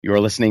You're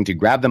listening to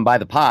Grab Them by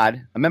the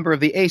Pod, a member of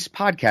the ACE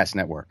Podcast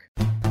Network.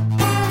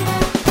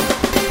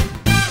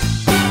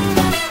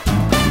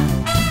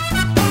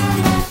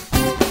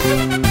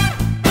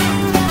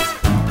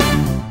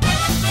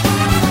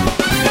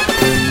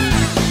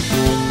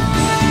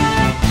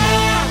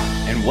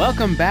 And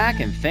welcome back,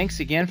 and thanks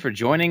again for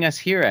joining us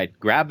here at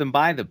Grab Them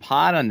by the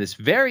Pod on this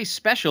very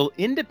special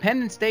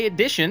Independence Day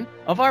edition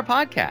of our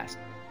podcast.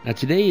 Now,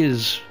 today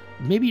is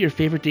maybe your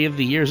favorite day of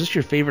the year. Is this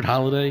your favorite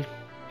holiday?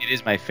 It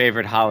is my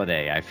favorite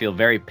holiday. I feel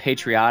very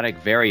patriotic,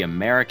 very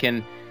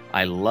American.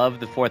 I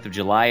love the 4th of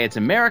July. It's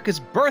America's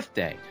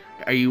birthday.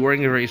 Are you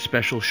wearing a very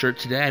special shirt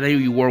today? I know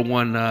you wore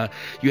one,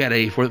 you had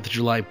a 4th of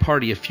July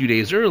party a few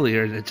days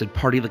earlier, and it said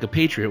 "Party Like a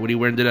Patriot." What are you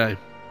wearing today?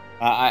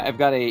 I've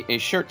got a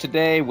shirt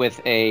today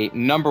with a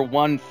number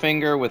 1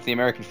 finger with the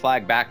American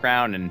flag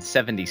background and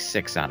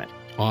 76 on it.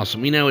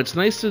 Awesome. You know, it's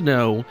nice to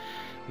know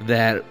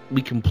that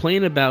we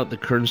complain about the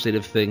current state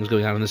of things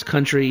going on in this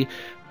country,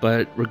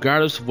 but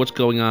regardless of what's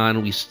going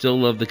on, we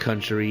still love the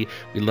country.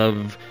 We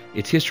love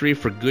its history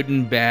for good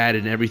and bad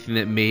and everything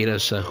that made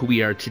us who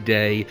we are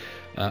today.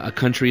 A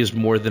country is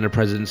more than a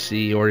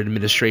presidency or an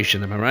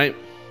administration, am I right?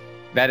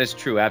 That is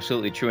true,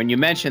 absolutely true. And you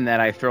mentioned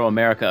that I throw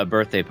America a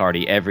birthday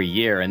party every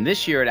year, and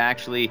this year it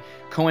actually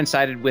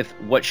coincided with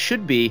what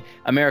should be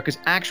America's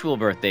actual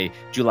birthday,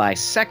 July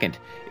 2nd.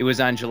 It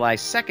was on July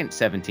 2nd,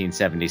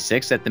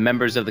 1776, that the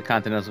members of the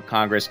Continental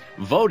Congress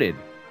voted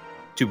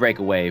to break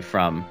away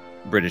from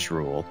British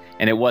rule,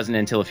 and it wasn't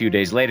until a few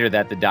days later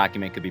that the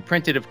document could be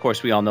printed. Of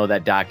course, we all know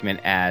that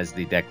document as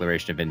the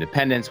Declaration of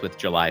Independence, with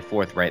July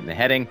 4th right in the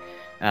heading,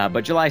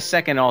 but July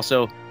 2nd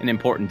also an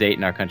important date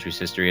in our country's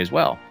history as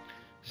well.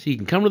 So you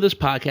can come to this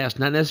podcast,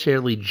 not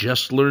necessarily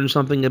just learn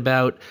something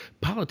about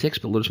politics,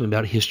 but learn something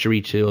about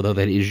history too, although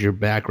that is your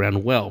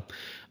background. Well,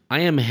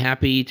 I am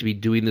happy to be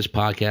doing this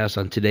podcast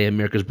on today,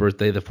 America's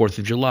birthday, the 4th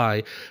of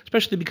July,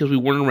 especially because we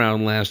weren't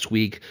around last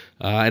week,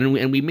 and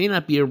we may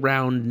not be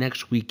around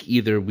next week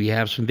either. We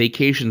have some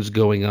vacations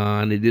going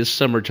on. It is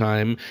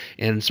summertime,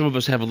 and some of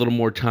us have a little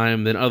more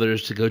time than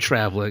others to go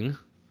traveling.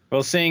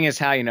 Well, seeing as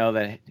how,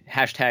 the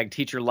hashtag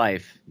teacher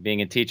life,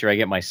 being a teacher, I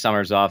get my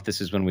summers off. This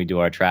is when we do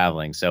our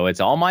traveling. So it's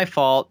all my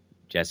fault.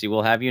 Jesse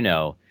will have you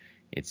know.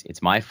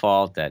 It's my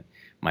fault that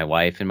my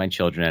wife and my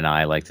children and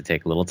I like to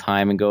take a little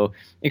time and go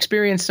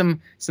experience some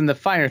of the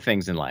finer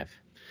things in life.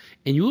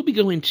 And you will be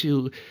going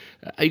to,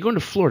 are you going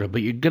to Florida,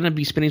 but you're going to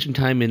be spending some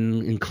time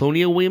in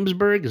Colonial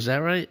Williamsburg, is that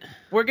right?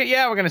 We're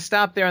going to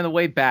stop there on the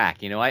way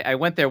back. I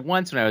went there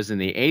once when I was in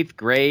the 8th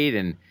grade,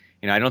 and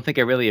I don't think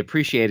I really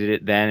appreciated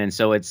it then, and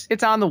so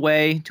it's on the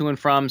way to and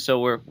from, so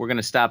we're going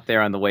to stop there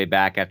on the way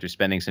back after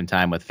spending some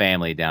time with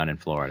family down in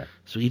Florida.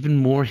 So even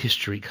more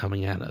history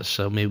coming at us,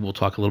 so maybe we'll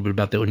talk a little bit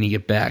about that when you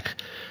get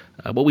back.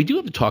 What we do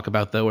have to talk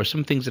about, though, are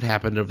some things that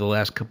happened over the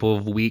last couple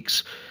of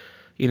weeks.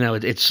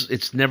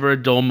 It's never a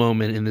dull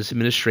moment in this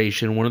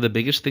administration. One of the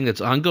biggest things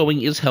that's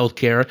ongoing is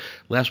healthcare.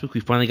 Last week we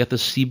finally got the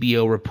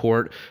CBO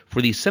report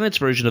for the Senate's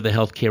version of the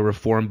healthcare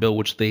reform bill,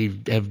 which they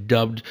have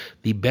dubbed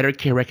the Better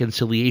Care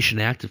Reconciliation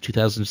Act of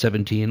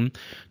 2017.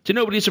 To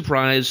nobody's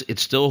surprise,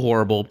 it's still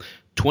horrible.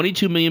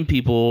 22 million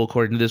people,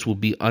 according to this, will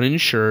be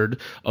uninsured,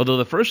 although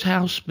the first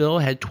House bill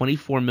had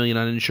 24 million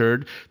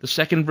uninsured. The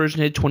second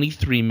version had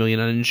 23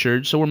 million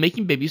uninsured, so we're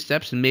making baby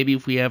steps, and maybe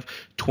if we have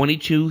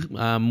 22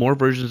 more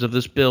versions of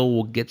this bill,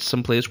 we'll get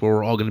someplace where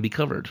we're all going to be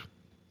covered.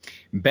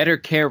 Better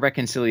Care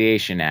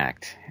Reconciliation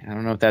Act. I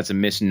don't know if that's a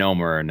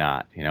misnomer or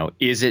not.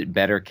 Is it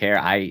better care?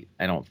 I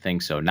don't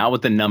think so. Not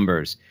with the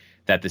numbers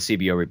that the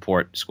CBO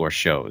report score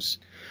shows.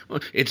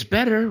 Well, it's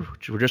better.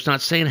 We're just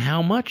not saying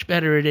how much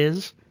better it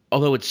is.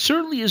 Although it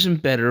certainly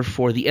isn't better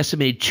for the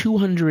estimated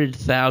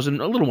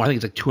 200,000, a little more, I think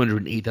it's like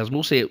 208,000,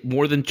 we'll say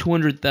more than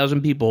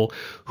 200,000 people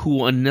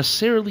who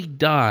unnecessarily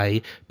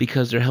die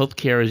because their health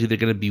care is either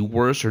going to be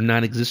worse or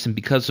non-existent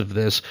because of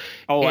this.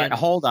 Oh,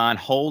 hold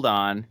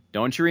on.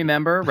 Don't you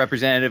remember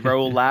Representative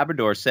Raul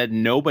Labrador said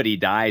nobody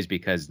dies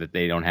because that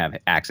they don't have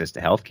access to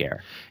health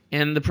care?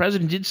 And the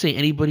president did say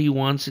anybody who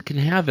wants it can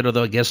have it,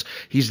 although I guess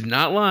he's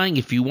not lying.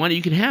 If you want it,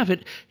 you can have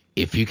it.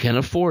 If you can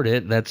afford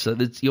it, that's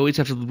you always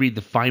have to read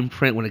the fine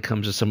print when it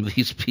comes to some of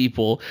these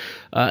people.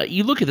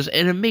 You look at this,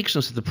 and it makes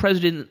no sense. The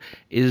president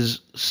is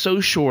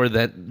so sure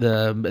that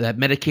that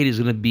Medicaid is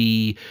going to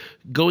be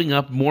going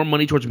up, more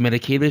money towards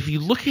Medicaid. But if you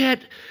look at,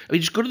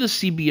 just go to the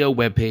CBO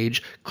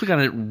webpage, click on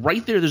it.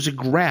 Right there, there's a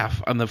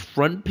graph on the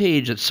front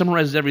page that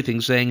summarizes everything,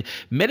 saying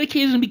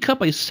Medicaid is going to be cut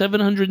by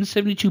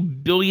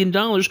 $772 billion.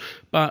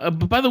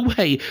 By the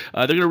way,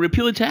 they're going to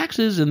repeal the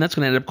taxes, and that's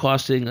going to end up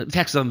costing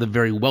taxes on the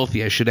very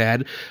wealthy, I should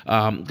add.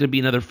 Going to be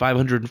another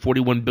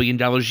 $541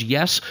 billion.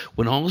 Yes,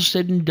 when all is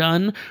said and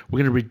done, we're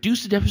going to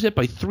reduce the deficit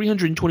by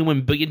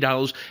 $321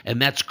 billion,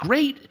 and that's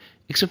great,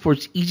 except for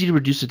it's easy to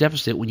reduce the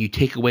deficit when you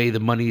take away the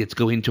money that's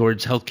going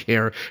towards health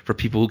care for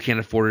people who can't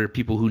afford it or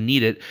people who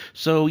need it.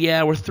 So,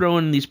 yeah, we're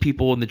throwing these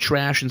people in the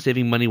trash and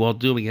saving money while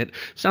doing it.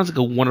 Sounds like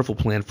a wonderful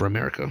plan for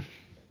America.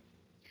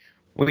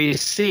 Well, you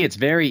see, it's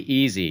very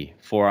easy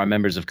for our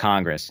members of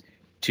Congress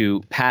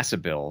to pass a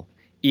bill,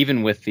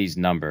 even with these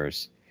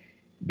numbers,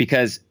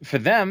 because for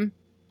them,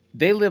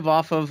 they live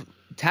off of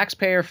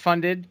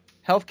taxpayer-funded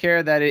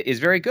healthcare that is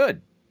very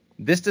good.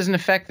 This doesn't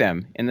affect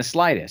them in the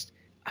slightest.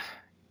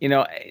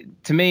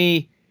 To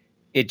me,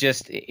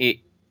 it's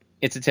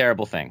a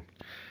terrible thing.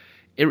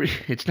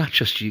 It's not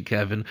just you,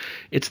 Kevin.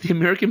 It's the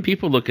American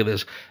people look at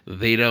this.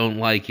 They don't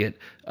like it.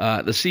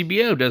 The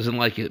CBO doesn't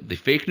like it. The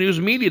fake news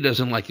media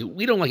doesn't like it.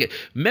 We don't like it.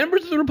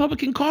 Members of the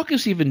Republican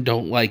caucus even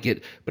don't like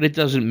it. But it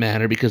doesn't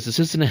matter because this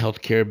isn't a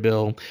health care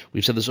bill.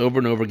 We've said this over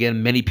and over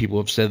again. Many people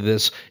have said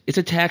this. It's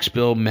a tax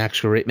bill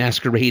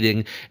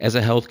masquerading as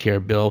a health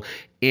care bill.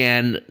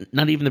 And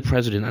not even the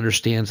president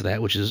understands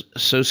that, which is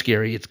so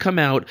scary. It's come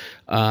out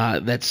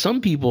that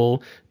some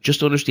people just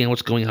don't understand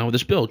what's going on with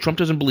this bill. Trump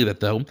doesn't believe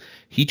it, though.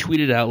 He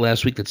tweeted out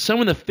last week that some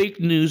of the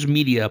fake news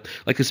media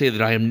like to say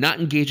that I am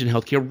not engaged in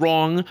healthcare.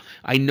 Wrong.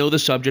 I know the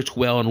subject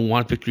well and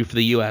want victory for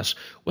the U.S.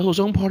 Well, his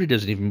own party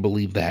doesn't even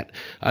believe that.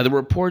 There were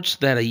reports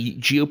that a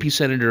GOP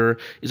senator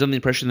is under the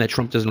impression that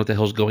Trump doesn't know what the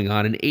hell's going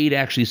on. An aide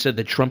actually said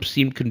that Trump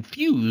seemed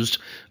confused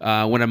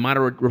when a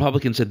moderate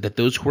Republican said that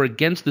those who are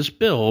against this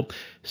bill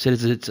said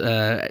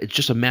it's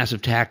just a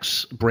massive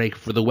tax break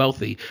for the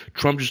wealthy.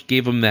 Trump just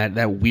gave him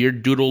that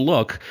weird doodle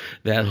look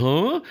that,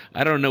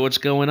 I don't know what's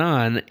going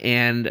on.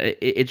 And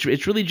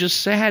it's really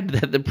just sad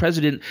that the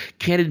president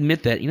can't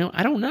admit that,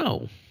 I don't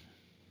know.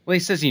 Well, he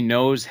says he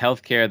knows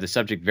healthcare, the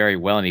subject, very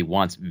well, and he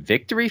wants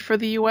victory for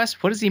the U.S.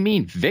 What does he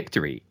mean,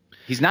 victory?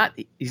 He's not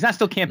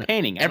still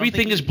campaigning.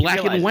 Everything is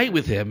black and white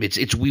with him.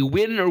 It's we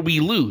win or we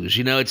lose.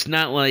 It's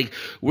not like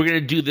we're going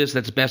to do this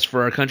that's best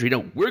for our country.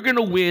 No, we're going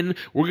to win.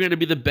 We're going to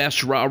be the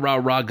best. Rah, rah,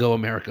 rah, go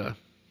America.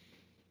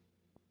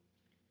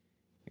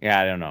 Yeah,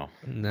 I don't know.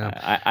 No.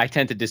 I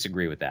tend to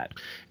disagree with that.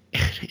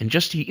 And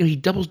just he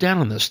doubles down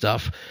on this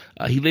stuff.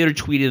 He later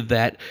tweeted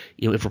that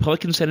if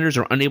Republican senators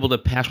are unable to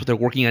pass what they're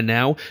working on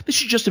now, they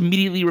should just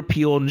immediately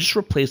repeal and just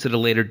replace it at a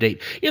later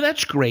date. Yeah,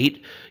 that's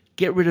great.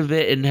 Get rid of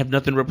it and have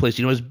nothing replaced.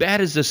 As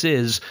bad as this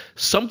is,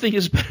 something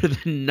is better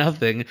than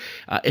nothing.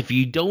 If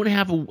you don't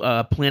have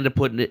a plan to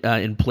put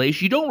in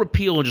place, you don't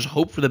repeal and just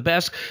hope for the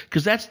best,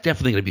 because that's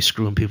definitely going to be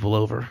screwing people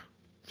over.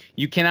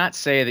 You cannot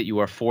say that you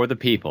are for the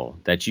people,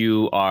 that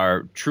you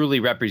are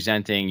truly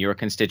representing your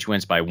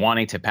constituents by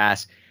wanting to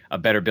pass a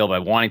better bill, by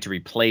wanting to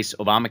replace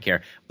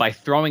Obamacare, by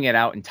throwing it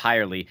out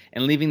entirely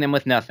and leaving them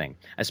with nothing,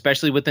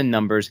 especially with the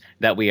numbers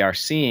that we are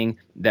seeing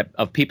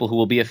of people who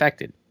will be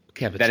affected.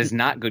 Kevin, that is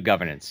not good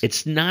governance.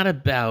 It's not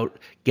about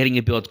getting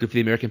a bill that's good for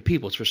the American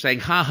people. It's for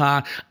saying,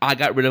 I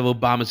got rid of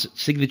Obama's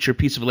signature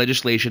piece of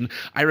legislation.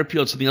 I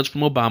repealed something else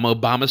from Obama.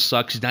 Obama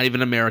sucks. He's not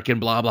even American,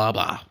 blah, blah,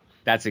 blah.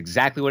 That's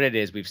exactly what it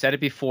is. We've said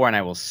it before, and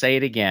I will say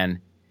it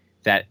again,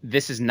 that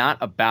this is not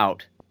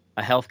about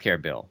a health care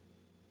bill.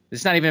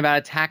 This is not even about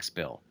a tax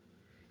bill.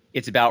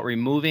 It's about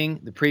removing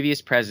the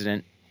previous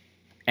president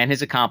and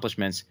his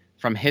accomplishments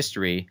from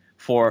history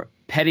for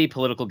petty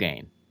political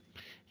gain.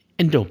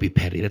 And don't be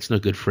petty. That's no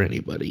good for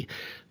anybody.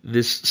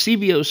 This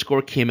CBO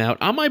score came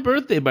out on my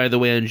birthday, by the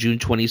way, on June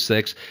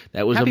 26th.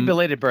 That was Happy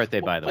belated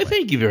birthday, by the way.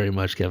 Thank you very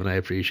much, Kevin. I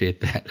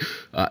appreciate that.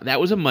 That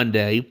was a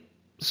Monday,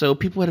 so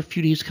people had a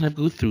few days to kind of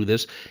go through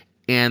this.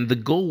 And the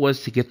goal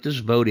was to get this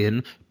vote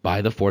in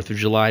by the 4th of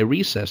July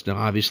recess. Now,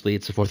 obviously,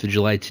 it's the 4th of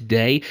July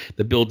today.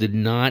 The bill did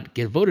not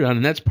get voted on,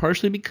 and that's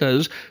partially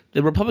because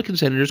the Republican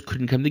senators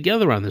couldn't come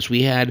together on this.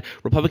 We had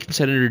Republican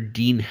Senator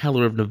Dean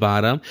Heller of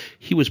Nevada.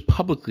 He was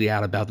publicly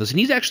out about this, and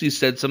he's actually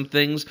said some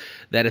things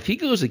that if he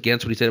goes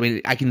against what he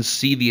said, I can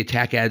see the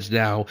attack ads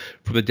now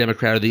from the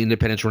Democrat or the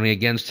Independents running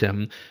against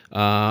him.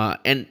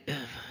 And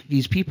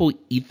these people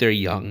eat their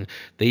young.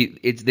 They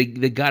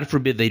God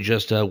forbid they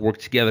just work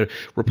together.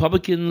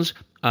 Republicans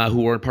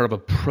who are part of a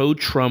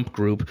pro-Trump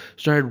group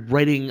started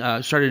running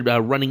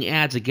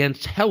ads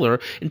against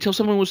Heller until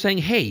someone was saying,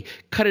 "Hey,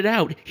 cut it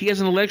out. He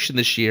has an election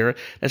this year.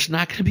 That's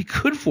not going to be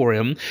good for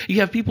him."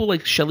 You have people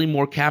like Shelley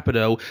Moore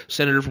Capito,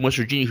 senator from West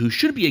Virginia, who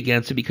should be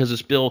against it because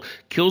this bill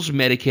kills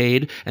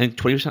Medicaid, and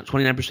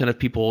 29% of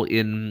people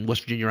in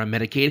West Virginia are on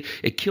Medicaid.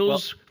 It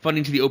kills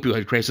funding to the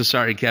opioid crisis.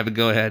 Sorry, Kevin,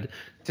 go ahead.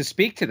 To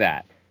speak to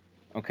that.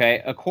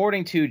 Okay,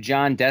 according to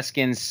John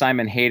Deskins,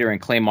 Simon Hayter, and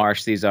Clay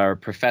Marsh, these are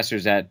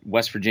professors at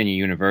West Virginia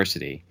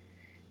University,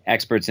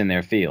 experts in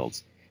their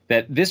fields,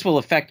 that this will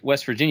affect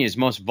West Virginia's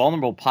most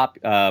vulnerable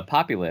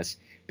populace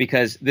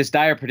because this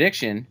dire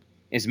prediction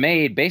is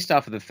made based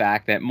off of the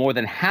fact that more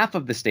than half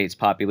of the state's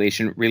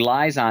population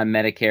relies on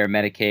Medicare,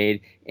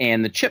 Medicaid,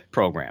 and the CHIP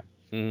program.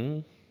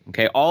 Mm-hmm.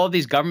 Okay, all of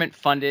these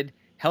government-funded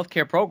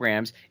healthcare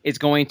programs is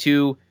going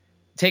to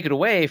take it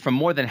away from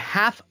more than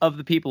half of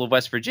the people of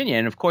West Virginia.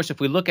 And, of course, if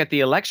we look at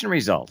the election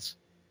results,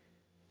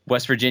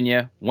 West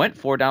Virginia went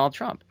for Donald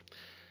Trump.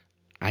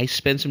 I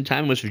spent some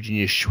time in West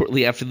Virginia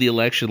shortly after the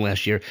election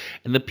last year,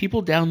 and the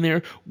people down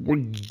there were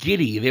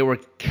giddy. They were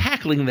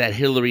cackling that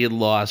Hillary had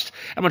lost.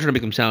 I'm not trying to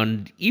make them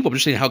sound evil. I'm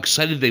just saying how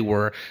excited they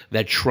were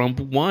that Trump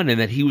won and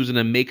that he was going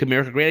to make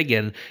America great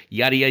again,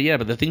 yada, yada, yada.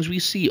 But the things we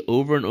see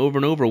over and over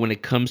and over when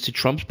it comes to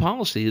Trump's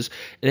policies,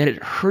 that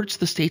it hurts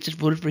the states that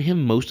voted for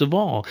him most of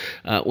all.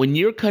 When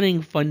you're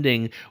cutting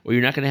funding or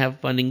you're not going to have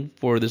funding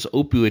for this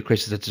opioid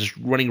crisis that's just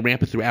running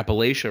rampant through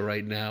Appalachia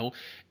right now,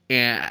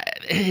 And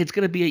it's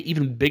going to be an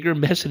even bigger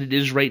mess than it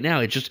is right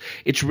now.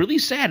 It's really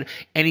sad.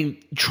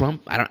 And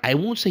Trump, I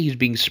won't say he's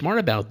being smart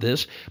about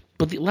this,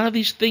 but a lot of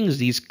these things,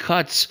 these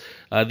cuts,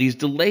 these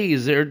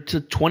delays, they're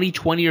to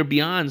 2020 or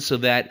beyond, so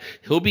that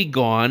he'll be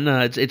gone.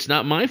 It's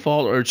not my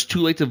fault, or it's too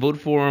late to vote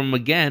for him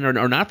again,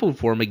 or not vote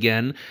for him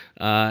again.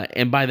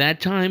 And by that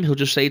time, he'll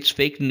just say it's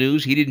fake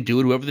news. He didn't do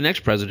it. Whoever the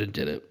next president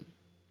did it.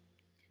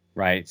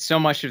 Right. So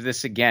much of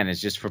this, again, is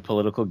just for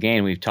political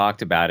gain. We've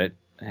talked about it,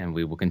 and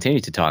we will continue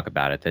to talk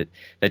about it,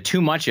 that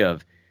too much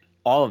of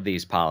all of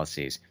these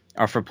policies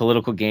are for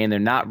political gain. They're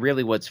not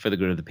really what's for the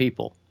good of the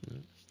people.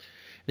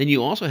 Then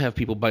you also have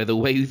people, by the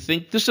way, who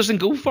think this doesn't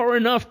go far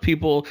enough.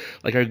 People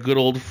like our good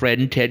old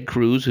friend Ted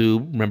Cruz, who,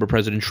 remember,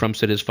 President Trump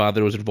said his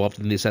father was involved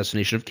in the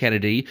assassination of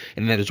Kennedy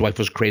and that his wife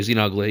was crazy and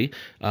ugly.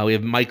 We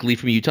have Mike Lee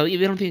from Utah. They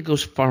don't think it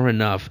goes far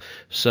enough,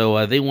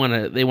 so they want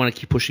to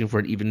keep pushing for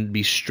it even to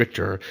be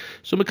stricter.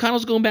 So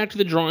McConnell's going back to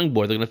the drawing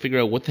board. They're going to figure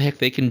out what the heck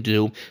they can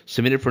do,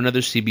 submit it for another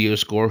CBO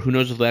score. Who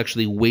knows if they'll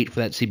actually wait for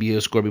that CBO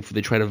score before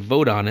they try to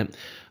vote on it.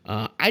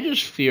 I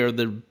just fear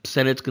the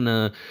Senate's going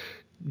to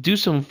do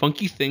some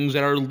funky things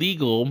that are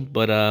legal,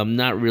 but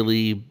not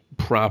really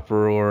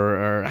proper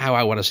or how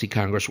I want to see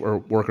Congress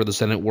work or the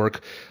Senate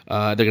work.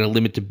 They're going to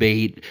limit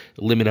debate,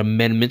 limit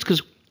amendments,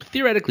 because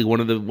theoretically, one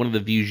of the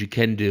views you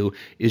can do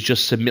is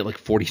just submit like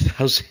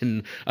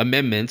 40,000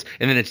 amendments,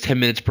 and then it's 10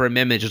 minutes per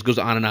amendment. It just goes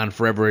on and on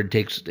forever. It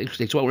takes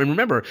a while. And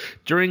remember,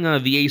 during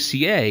the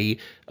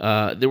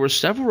ACA, there were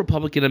several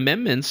Republican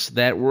amendments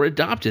that were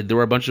adopted. There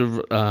were a bunch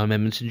of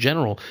amendments in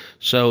general.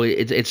 So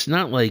it's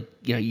not like,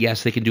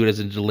 yes, they can do it as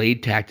a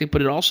delayed tactic,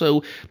 but it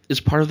also is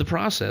part of the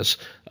process.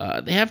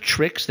 They have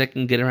tricks that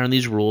can get around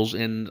these rules,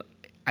 and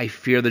I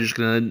fear they're just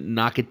going to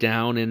knock it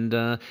down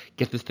and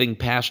get this thing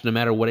passed no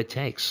matter what it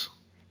takes.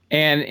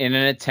 And in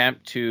an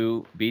attempt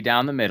to be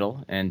down the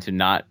middle and to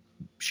not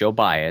show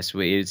bias,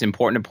 it's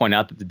important to point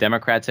out that the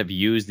Democrats have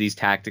used these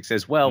tactics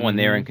as well when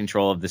they're in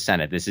control of the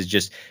Senate. This is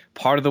just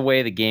part of the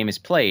way the game is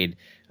played,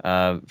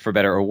 for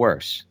better or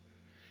worse.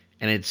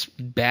 And it's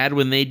bad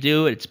when they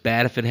do it. It's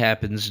bad if it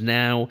happens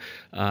now.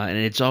 And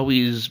it's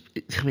always –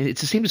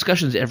 it's the same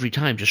discussions every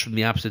time, just from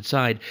the opposite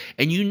side.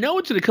 And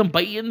it's going to come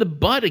bite you in the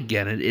butt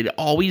again. It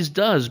always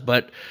does.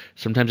 But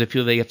sometimes I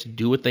feel they have to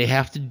do what they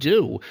have to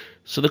do.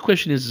 So the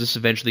question is this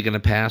eventually going to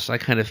pass? I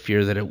kind of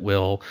fear that it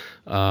will.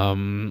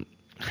 Like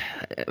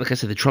I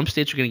said, the Trump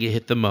states are going to get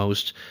hit the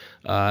most.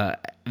 But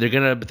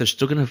they're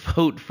still going to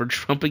vote for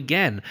Trump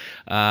again.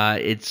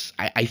 I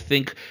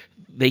think –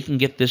 they can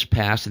get this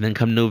passed, and then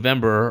come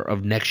November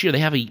of next year, they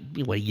have a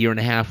year and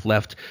a half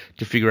left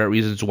to figure out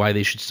reasons why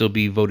they should still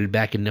be voted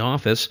back into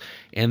office,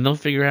 and they'll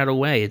figure out a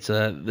way. It's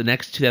the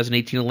next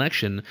 2018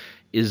 election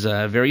is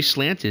very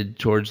slanted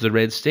towards the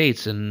red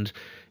states, and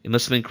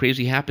unless something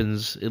crazy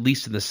happens, at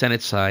least in the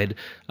Senate side,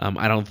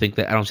 I don't see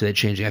that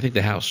changing. I think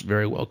the House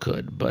very well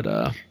could,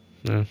 but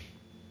yeah.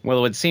 Well,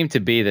 it would seem to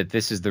be that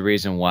this is the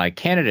reason why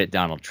candidate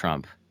Donald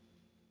Trump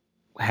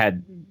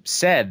had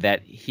said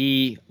that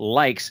he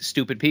likes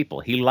stupid people.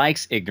 He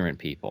likes ignorant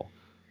people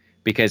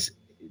because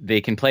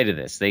they can play to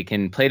this. They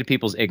can play to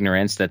people's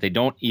ignorance, that they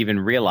don't even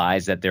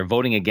realize that they're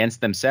voting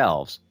against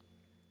themselves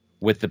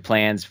with the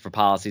plans for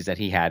policies that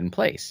he had in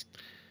place.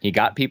 He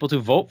got people to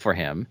vote for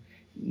him,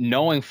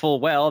 knowing full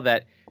well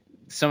that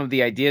some of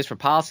the ideas for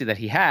policy that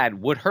he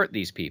had would hurt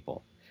these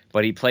people.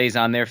 But he plays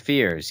on their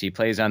fears. He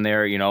plays on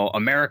their,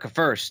 America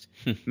first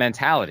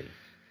mentality.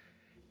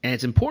 And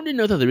it's important to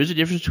know that there is a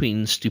difference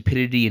between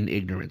stupidity and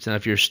ignorance. Now,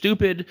 if you're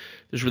stupid,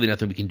 there's really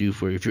nothing we can do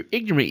for you. If you're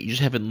ignorant, you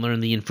just haven't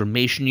learned the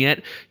information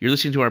yet. You're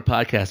listening to our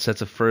podcast.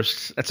 That's a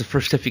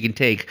first step you can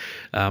take.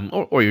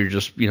 Or you're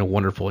just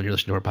wonderful and you're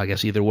listening to our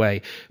podcast either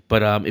way.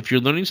 But if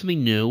you're learning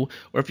something new,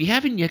 or if you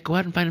haven't yet, go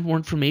out and find more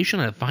information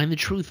on it. Find the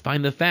truth.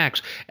 Find the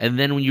facts. And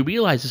then when you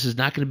realize this is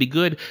not going to be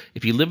good,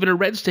 if you live in a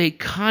red state,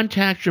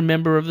 contact your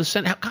member of the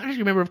Senate. Contact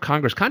your member of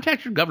Congress.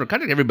 Contact your governor.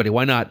 Contact everybody.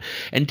 Why not?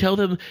 And tell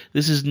them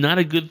this is not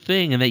a good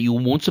thing, and that you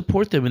won't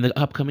support them in the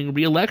upcoming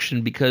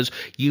re-election because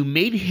you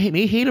may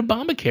hate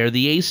Obamacare,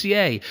 the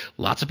ACA.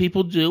 Lots of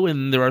people do,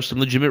 and there are some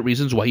legitimate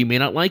reasons why you may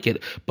not like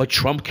it. But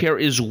Trump care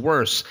is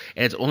worse,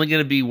 and it's only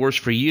going to be worse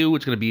for you.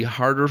 It's going to be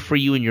harder for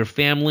you and your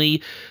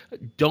family.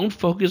 Don't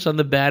focus on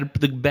the bad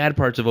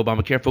parts of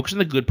Obamacare. Focus on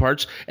the good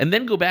parts, and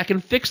then go back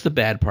and fix the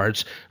bad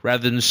parts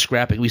rather than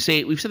scrapping. We've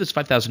said this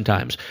 5,000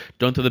 times.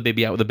 Don't throw the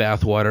baby out with the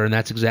bathwater, and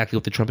that's exactly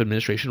what the Trump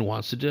administration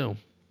wants to do.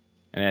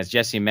 And as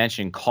Jesse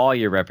mentioned, call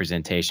your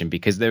representation,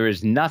 because there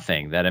is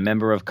nothing that a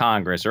member of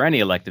Congress or any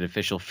elected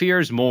official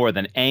fears more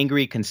than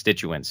angry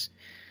constituents.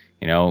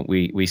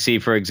 We see,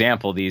 for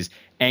example, these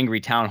angry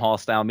town hall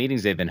style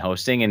meetings they've been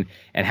hosting,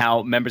 and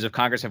how members of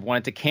Congress have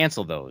wanted to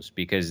cancel those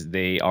because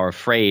they are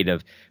afraid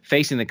of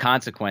facing the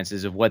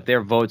consequences of what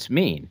their votes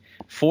mean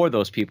for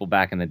those people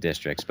back in the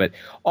districts. But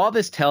all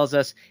this tells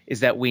us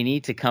is that we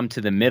need to come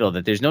to the middle,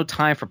 that there's no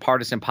time for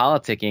partisan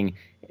politicking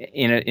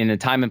in a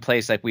time and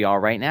place like we are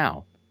right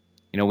now.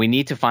 We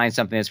need to find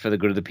something that's for the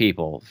good of the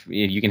people.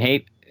 You can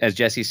hate, as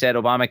Jesse said,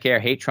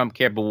 Obamacare, hate Trump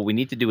care, but what we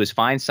need to do is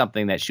find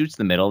something that shoots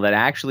the middle, that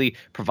actually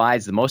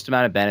provides the most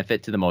amount of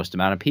benefit to the most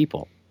amount of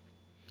people.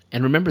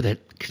 And remember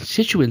that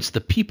constituents,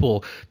 the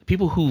people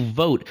who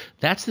vote,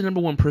 that's the number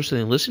one person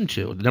they listen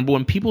to, the number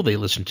one people they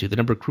listen to, the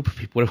number group of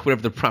people,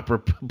 whatever the proper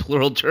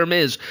plural term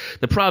is.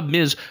 The problem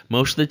is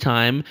most of the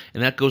time,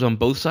 and that goes on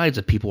both sides,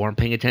 that people aren't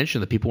paying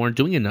attention, that people aren't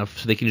doing enough,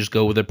 so they can just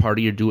go with their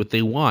party or do what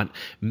they want.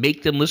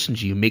 Make them listen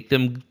to you. Make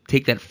them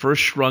take that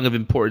first rung of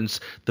importance,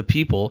 the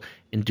people,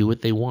 and do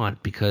what they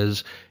want,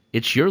 because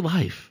it's your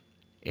life.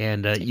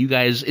 And you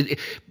guys,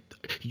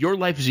 your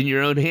life is in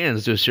your own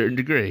hands to a certain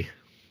degree.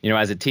 You know,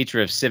 as a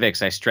teacher of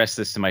civics, I stress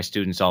this to my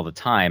students all the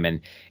time.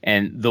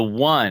 And the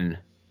one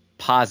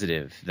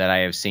positive that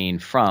I have seen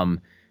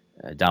from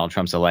Donald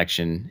Trump's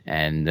election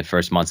and the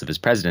first months of his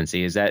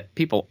presidency is that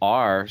people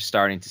are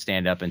starting to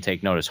stand up and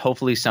take notice.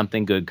 Hopefully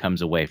something good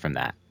comes away from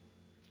that.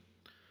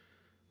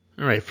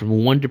 All right,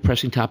 from one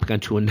depressing topic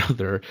onto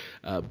another.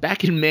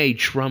 Back in May,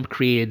 Trump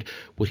created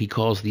what he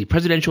calls the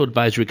Presidential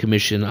Advisory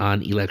Commission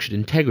on Election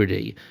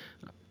Integrity.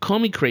 Call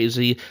me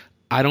crazy.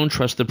 I don't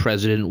trust the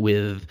president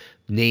with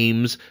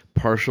names,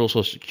 partial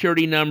social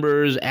security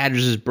numbers,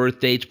 addresses, birth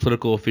dates,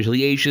 political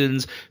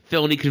affiliations,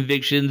 felony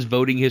convictions,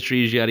 voting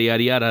histories, yada,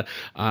 yada, yada,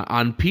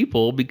 on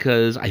people,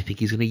 because I think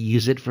he's going to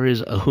use it for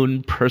his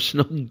own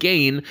personal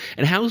gain.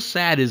 And how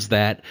sad is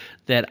that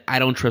I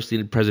don't trust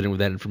the president with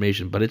that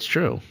information? But it's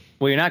true.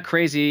 Well, you're not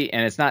crazy,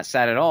 and it's not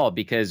sad at all,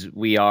 because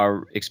we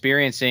are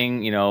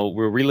experiencing,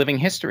 we're reliving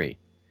history.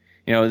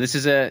 This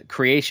is a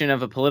creation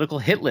of a political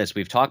hit list.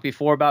 We've talked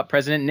before about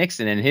President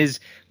Nixon and his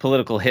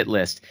political hit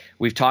list.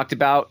 We've talked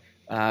about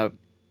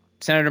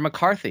Senator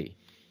McCarthy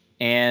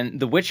and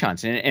the witch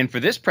hunts. And for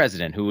this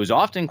president, who was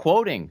often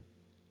quoting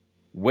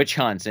witch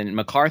hunts and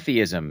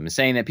McCarthyism,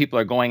 saying that people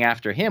are going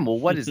after him, well,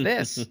 what is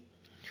this?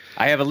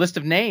 I have a list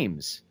of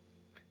names.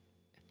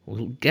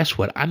 Well, guess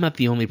what? I'm not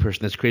the only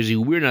person that's crazy.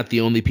 We're not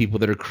the only people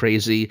that are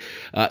crazy.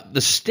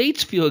 The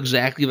states feel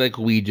exactly like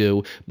we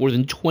do. More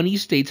than 20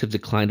 states have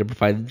declined to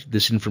provide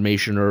this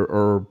information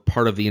or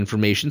part of the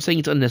information, saying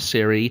it's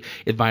unnecessary.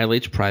 It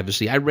violates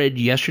privacy. I read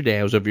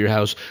yesterday, I was over your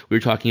house, we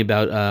were talking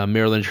about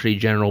Maryland Attorney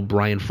General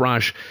Brian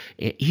Frosh.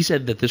 He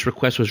said that this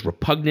request was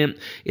repugnant.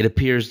 It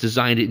appears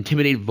designed to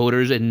intimidate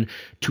voters and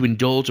to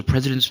indulge a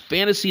president's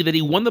fantasy that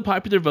he won the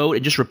popular vote,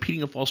 and just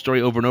repeating a false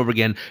story over and over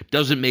again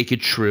doesn't make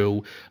it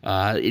true.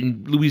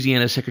 In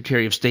Louisiana,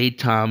 Secretary of State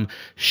Tom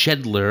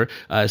Shedler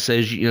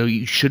says,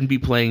 you shouldn't be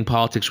playing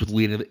politics with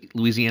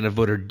Louisiana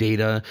voter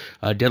data.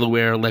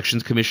 Delaware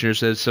Elections Commissioner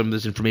says some of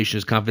this information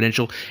is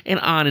confidential, and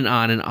on and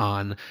on and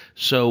on.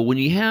 So when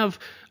you have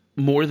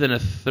more than a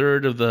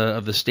third of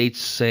the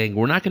states saying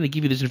we're not going to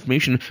give you this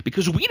information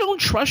because we don't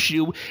trust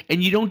you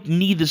and you don't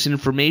need this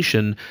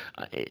information,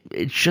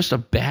 it's just a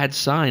bad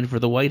sign for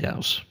the White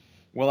House.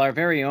 Well, our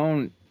very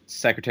own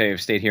Secretary of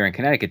State here in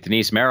Connecticut,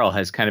 Denise Merrill,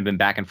 has kind of been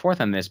back and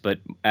forth on this, but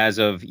as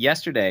of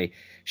yesterday,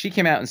 she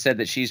came out and said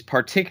that she's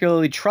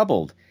particularly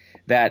troubled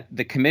that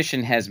the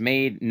commission has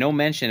made no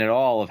mention at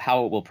all of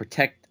how it will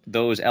protect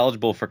those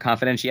eligible for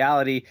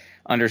confidentiality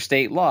under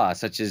state law,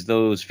 such as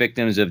those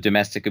victims of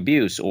domestic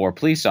abuse or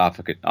police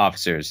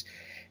officers.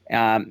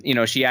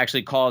 She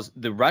actually calls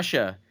the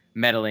Russia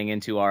meddling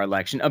into our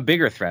election a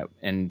bigger threat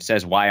and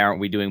says, why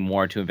aren't we doing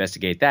more to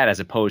investigate that, as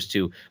opposed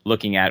to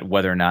looking at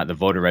whether or not the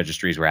voter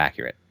registries were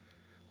accurate?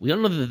 We all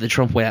know that the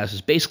Trump White House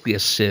is basically a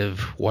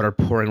sieve, water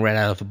pouring right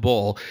out of the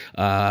bowl.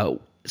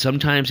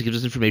 Sometimes it gives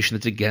us information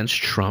that's against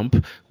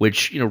Trump,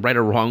 which, right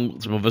or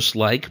wrong, some of us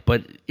like,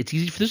 but it's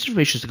easy for this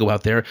information to go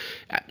out there.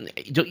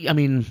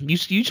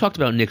 You talked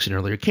about Nixon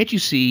earlier. Can't you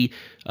see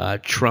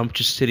Trump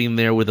just sitting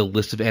there with a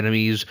list of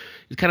enemies?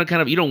 It's kind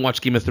of, you don't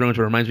watch Game of Thrones,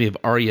 but it reminds me of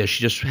Arya.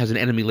 She just has an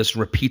enemy list and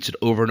repeats it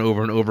over and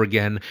over and over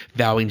again,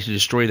 vowing to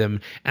destroy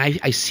them. And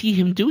I see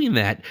him doing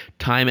that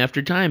time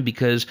after time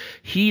because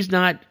he's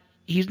not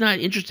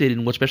interested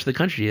in what's best for the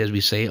country, as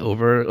we say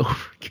over and over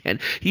again.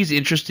 He's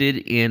interested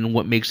in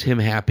what makes him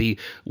happy,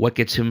 what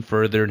gets him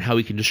further, and how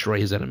he can destroy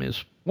his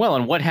enemies. Well,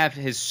 and what have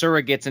his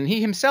surrogates, and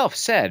he himself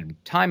said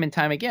time and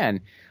time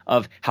again,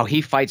 of how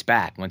he fights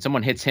back. When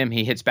someone hits him,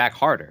 he hits back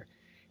harder.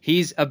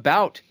 He's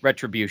about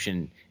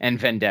retribution and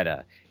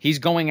vendetta. He's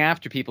going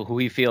after people who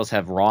he feels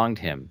have wronged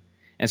him.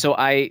 And so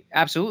I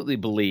absolutely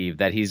believe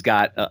that he's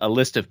got a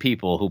list of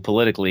people who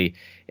politically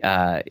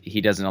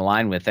he doesn't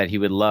align with, that he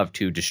would love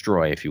to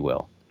destroy, if you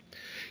will.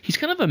 He's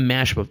kind of a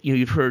mashup of,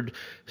 you've heard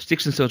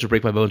sticks and stones will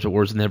break my bones, but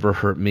words never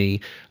hurt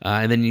me.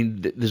 And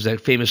then there's that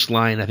famous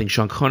line, I think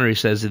Sean Connery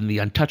says in The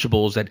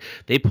Untouchables, that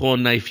they pull a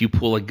knife, you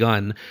pull a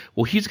gun.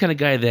 Well, he's the kind of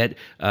guy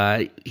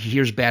that he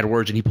hears bad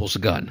words and he pulls a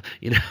gun.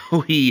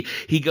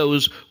 He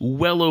goes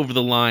well over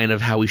the line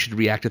of how we should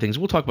react to things.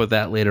 We'll talk about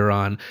that later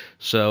on.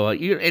 So,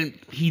 and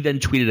he then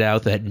tweeted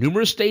out that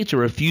numerous states are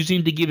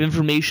refusing to give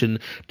information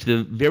to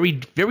the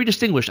very, very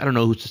distinguished, I don't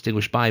know who's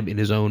distinguished by in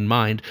his own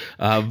mind,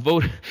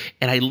 vote.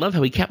 And I love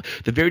how he kept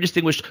the very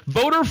distinguished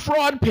voter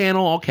fraud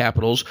panel, all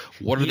capitals.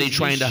 What are they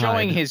trying to hide?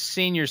 Showing his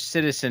senior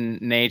citizen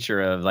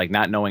nature of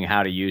not knowing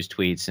how to use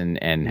tweets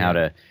and how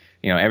to,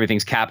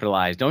 everything's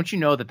capitalized. Don't you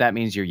know that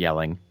means you're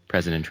yelling,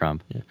 President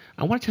Trump? Yeah.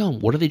 I want to tell him,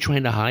 what are they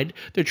trying to hide?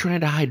 They're trying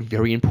to hide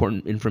very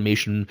important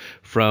information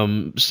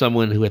from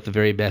someone who at the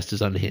very best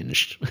is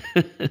unhinged.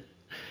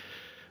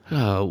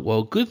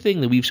 Well, good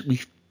thing that we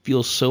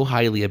feel so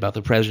highly about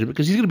the president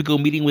because he's going to go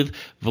meeting with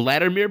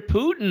Vladimir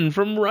Putin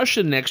from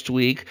Russia next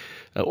week,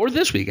 or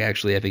this week,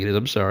 actually, I think it is.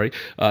 I'm sorry.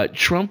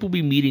 Trump will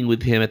be meeting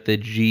with him at the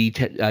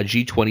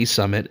G20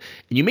 summit.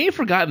 And you may have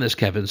forgotten this,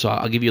 Kevin, so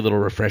I'll give you a little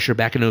refresher.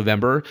 Back in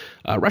November,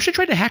 Russia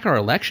tried to hack our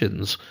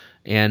elections.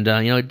 And,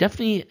 it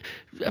definitely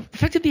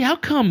affected the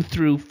outcome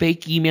through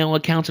fake email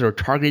accounts that are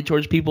targeted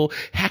towards people,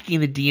 hacking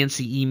the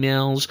DNC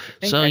emails.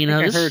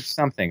 I heard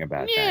something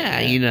about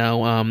that.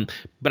 Yeah,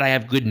 but I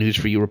have good news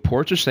for you.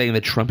 Reports are saying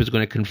that Trump is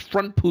going to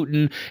confront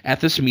Putin at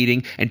this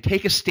meeting and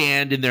take a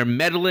stand in their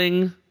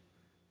meddling.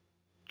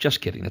 Just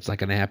kidding. That's not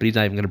going to happen. He's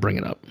not even going to bring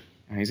it up.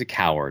 He's a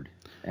coward.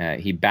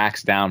 He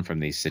backs down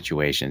from these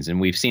situations. And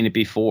we've seen it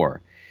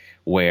before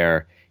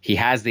where he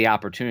has the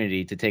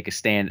opportunity to take a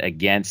stand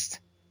against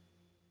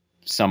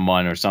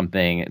someone or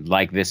something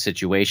like this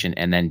situation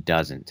and then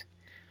doesn't,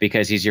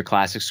 because he's your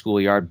classic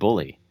schoolyard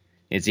bully.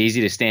 It's easy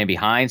to stand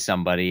behind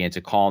somebody and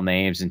to call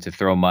names and to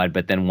throw mud,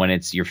 but then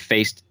when you're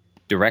faced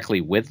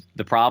directly with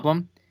the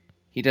problem,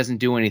 he doesn't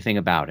do anything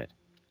about it.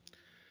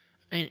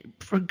 And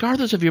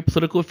regardless of your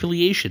political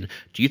affiliation,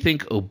 do you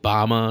think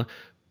Obama,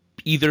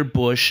 either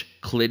Bush,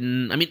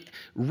 Clinton,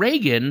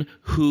 Reagan,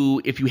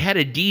 who, if you had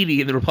a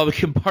deity in the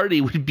Republican Party,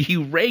 would be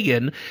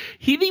Reagan,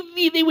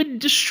 they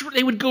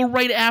would go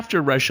right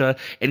after Russia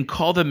and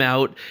call them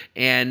out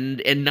and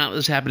not let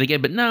this happen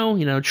again. But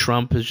no,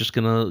 Trump is just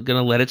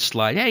gonna let it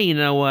slide. Hey, you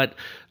know what?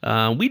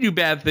 We do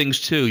bad things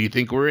too. You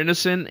think we're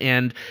innocent?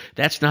 And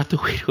that's not the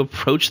way to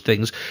approach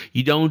things.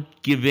 You don't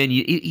give in.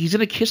 He's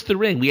going to kiss the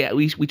ring.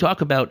 We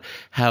talk about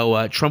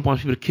how Trump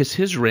wants people to kiss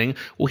his ring.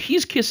 Well,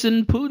 he's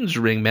kissing Putin's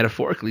ring,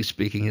 metaphorically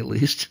speaking, at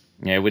least.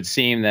 Yeah, it would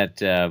seem that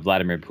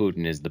Vladimir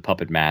Putin is the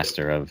puppet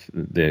master of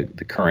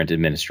the current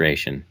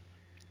administration.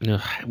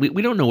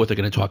 We don't know what they're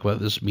going to talk about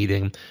at this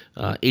meeting.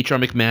 H.R.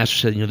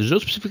 McMaster said, there's no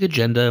specific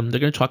agenda. They're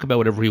going to talk about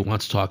whatever he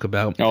wants to talk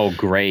about. Oh,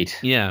 great.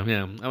 Yeah.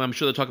 I'm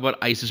sure they'll talk about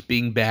ISIS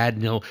being bad,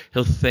 and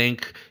he'll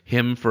thank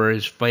him for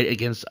his fight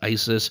against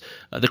ISIS.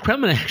 The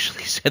Kremlin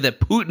actually said that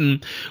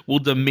Putin will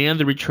demand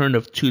the return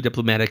of 2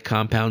 diplomatic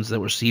compounds that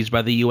were seized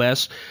by the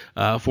U.S.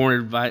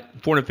 Foreign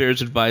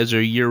Affairs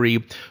Advisor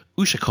Yuri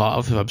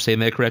Ushakov, if I'm saying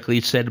that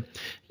correctly, said,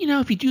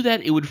 if you do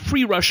that, it would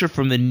free Russia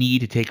from the need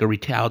to take a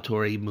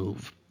retaliatory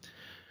move.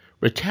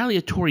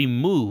 Retaliatory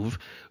move?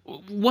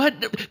 What?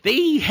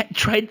 I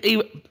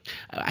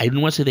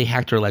didn't want to say they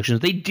hacked our elections.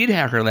 They did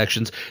hack our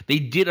elections. They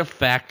did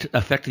affect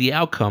the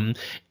outcome,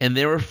 and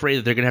they're afraid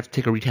that they're going to have to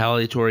take a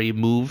retaliatory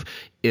move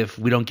if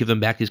we don't give them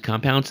back these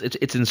compounds.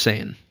 It's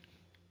insane.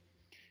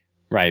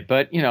 Right,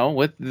 but,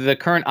 with the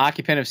current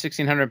occupant of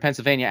 1600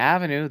 Pennsylvania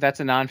Avenue, that's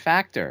a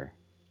non-factor.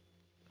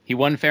 He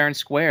won fair and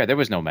square. There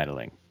was no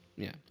meddling.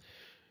 Yeah.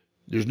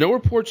 There's no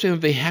report saying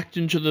that they hacked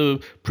into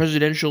the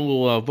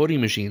presidential voting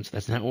machines.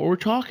 That's not what we're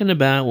talking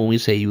about when we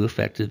say you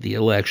affected the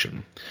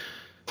election.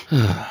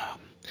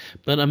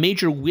 But a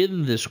major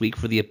win this week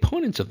for the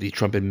opponents of the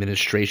Trump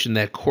administration,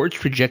 that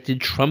courts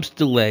rejected Trump's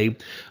delay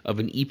of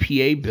an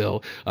EPA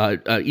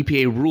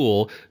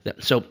rule.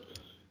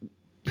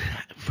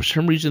 For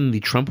some reason, the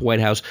Trump White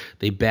House,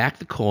 they back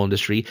the coal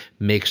industry.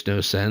 Makes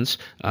no sense.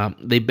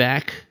 They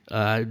back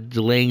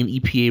delaying an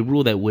EPA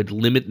rule that would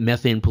limit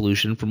methane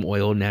pollution from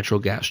oil and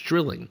natural gas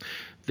drilling.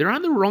 They're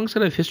on the wrong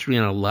side of history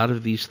on a lot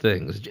of these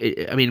things.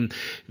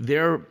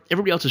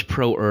 Everybody else is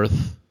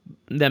pro-Earth.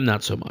 Them,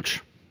 not so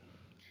much.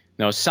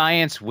 No,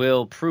 science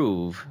will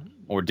prove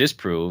or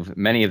disprove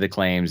many of the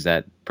claims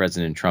that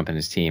President Trump and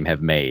his team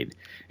have made.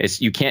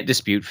 You can't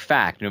dispute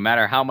fact. No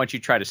matter how much you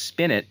try to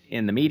spin it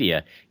in the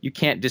media, you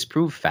can't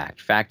disprove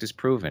fact. Fact is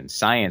proven.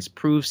 Science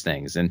proves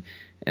things. And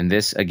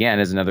this, again,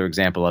 is another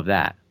example of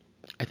that.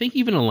 I think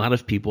even a lot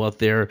of people out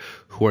there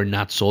who are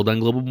not sold on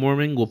global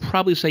warming will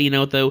probably say,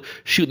 though,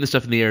 shooting this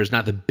stuff in the air is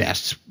not the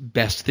best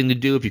thing to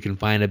do if you can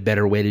find a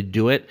better way to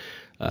do it.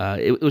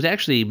 It was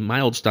actually my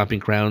old stomping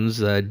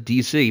grounds,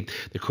 D.C.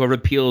 The Court of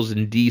Appeals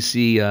in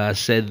D.C.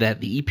 Said that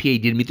the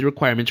EPA didn't meet the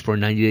requirements for a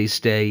 90-day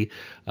stay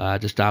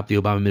to stop the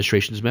Obama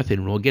administration's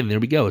methane rule. Again, there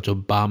we go. It's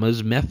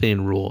Obama's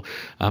methane rule.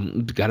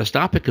 Got to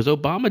stop it because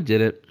Obama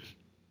did it.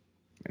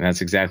 And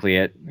that's exactly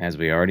it. As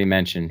we already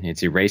mentioned,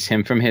 it's erase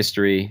him from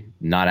history,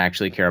 not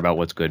actually care about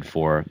what's good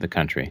for the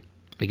country.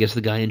 I guess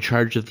the guy in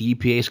charge of the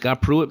EPA,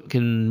 Scott Pruitt,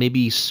 can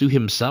maybe sue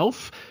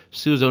himself,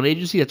 sue his own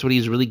agency. That's what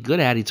he's really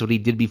good at. It's what he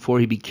did before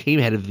he became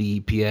head of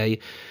the EPA.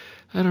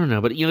 I don't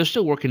know, but there's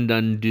still work to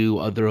undo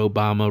other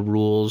Obama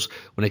rules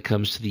when it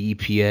comes to the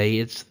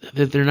EPA.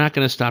 They're not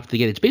going to stop to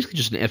get it. It's basically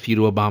just an FU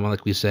to Obama,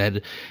 like we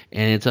said,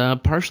 and it's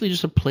partially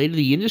just a play to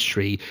the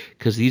industry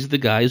because these are the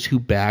guys who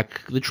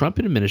back the Trump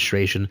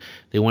administration.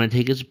 They want to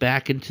take us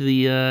back into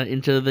the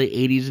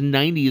 80s and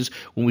 90s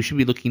when we should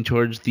be looking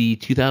towards the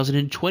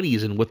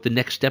 2020s and what the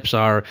next steps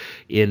are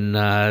in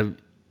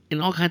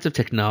all kinds of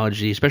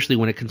technology, especially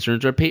when it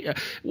concerns our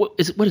what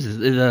is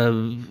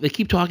it? They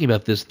keep talking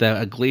about this,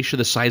 that a glacier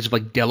the size of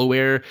like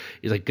Delaware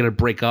is like going to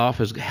break off,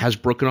 has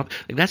broken off.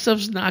 Like, that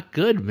stuff's not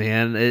good,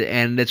 man.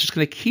 And it's just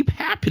going to keep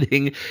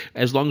happening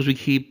as long as we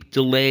keep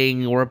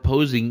delaying or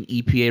opposing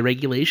EPA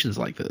regulations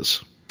like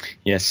this.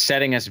 Yes,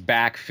 setting us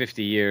back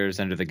 50 years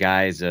under the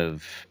guise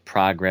of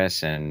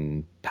progress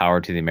and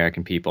power to the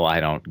American people. I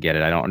don't get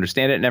it. I don't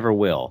understand it. Never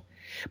will.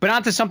 But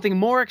on to something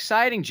more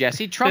exciting,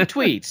 Jesse. Trump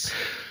tweets.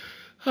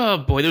 Oh,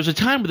 boy. There was a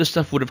time where this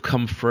stuff would have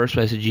come first,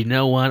 but I said, you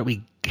know what?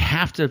 We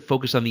have to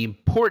focus on the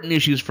important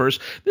issues first.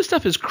 This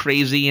stuff is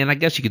crazy, and I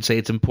guess you could say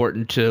it's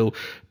important too.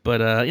 But,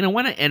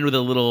 why not end with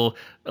a little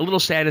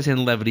sadness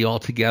and levity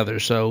altogether?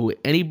 So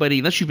anybody,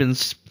 unless you've been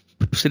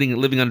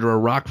living under a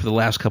rock for the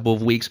last couple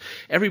of weeks,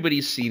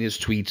 everybody's seen his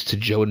tweets to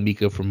Joe and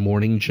Mika from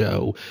Morning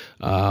Joe.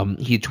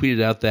 He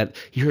tweeted out that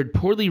he heard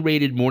poorly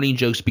rated Morning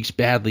Joe speaks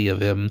badly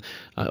of him,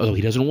 although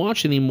he doesn't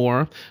watch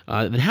anymore.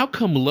 Then how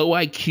come low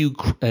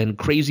IQ and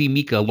crazy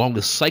Mika, along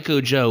with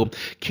Psycho Joe,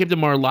 came to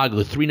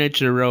Mar-a-Lago 3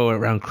 nights in a row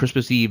around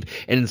Christmas Eve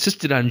and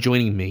insisted on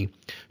joining me?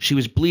 She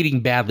was bleeding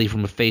badly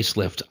from a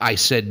facelift. I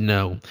said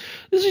no.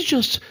 This is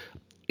just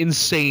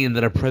insane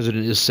that our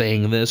president is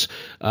saying this.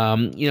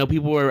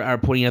 People are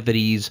pointing out that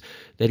he's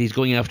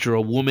going after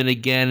a woman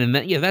again, and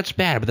that's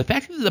bad. But the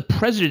fact that the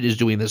president is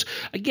doing this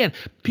again,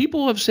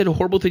 people have said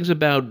horrible things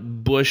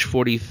about Bush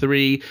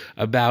 43,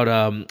 about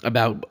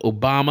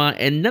Obama,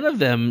 and none of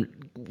them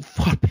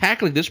fought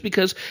back like this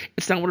because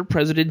it's not what a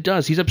president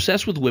does. He's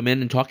obsessed with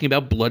women and talking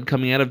about blood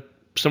coming out of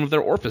some of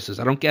their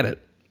orifices. I don't get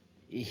it.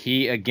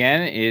 He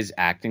again is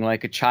acting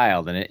like a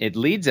child, and it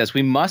leads us.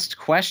 We must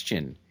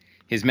question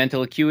his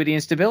mental acuity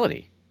and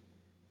stability.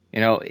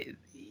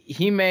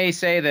 He may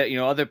say that,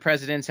 other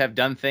presidents have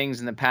done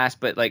things in the past,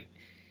 but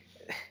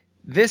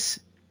this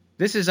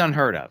is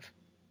unheard of.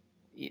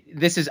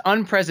 This is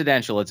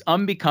unpresidential. It's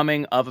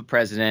unbecoming of a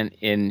president,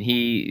 and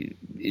he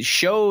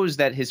shows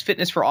that his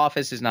fitness for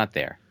office is not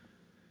there.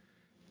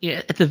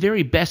 Yeah, at the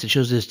very best, it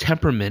shows his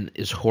temperament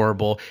is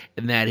horrible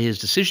and that his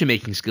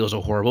decision-making skills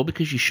are horrible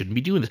because you shouldn't be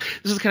doing this.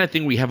 This is the kind of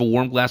thing where you have a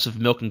warm glass of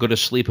milk and go to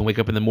sleep and wake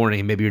up in the morning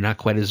and maybe you're not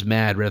quite as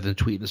mad rather than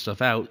tweeting the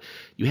stuff out.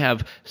 You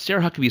have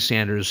Sarah Huckabee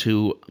Sanders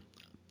who –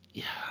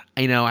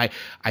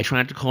 I try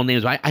not to call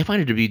names. I find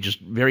her to be just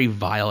very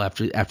vile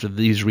after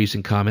these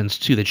recent comments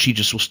too. That she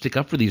just will stick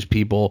up for these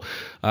people.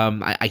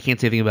 I can't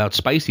say anything about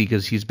Spicy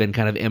because he's been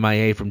kind of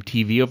MIA from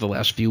TV over the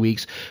last few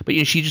weeks. But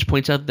she just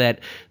points out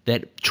that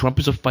Trump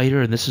is a fighter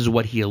and this is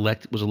what he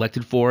was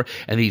elected for,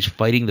 and he's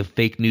fighting the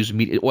fake news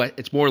media.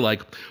 It's more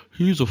like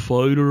he's a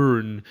fighter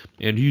and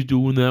he's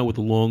doing that with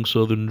a long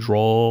Southern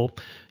drawl.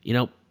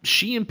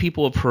 She and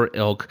people of her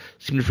ilk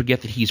seem to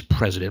forget that he's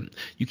president.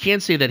 You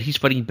can't say that he's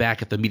fighting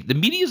back at the media. The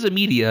media is the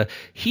media.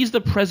 He's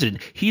the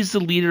president. He's the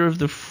leader of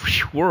the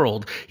free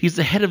world. He's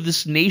the head of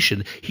this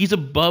nation. He's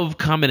above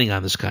commenting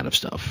on this kind of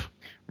stuff.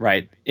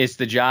 Right. It's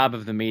the job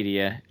of the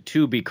media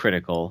to be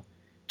critical,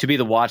 to be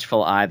the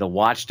watchful eye, the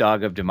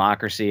watchdog of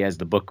democracy, as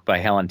the book by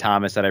Helen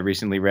Thomas that I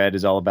recently read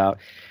is all about.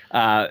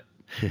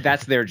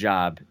 That's their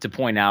job, to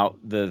point out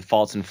the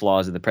faults and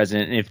flaws of the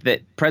president. And if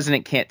the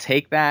president can't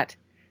take that,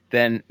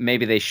 then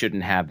maybe they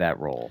shouldn't have that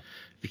role.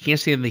 If you can't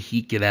stand in the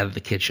heat, get out of the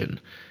kitchen.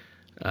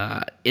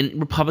 And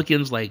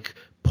Republicans like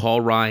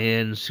Paul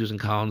Ryan, Susan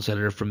Collins,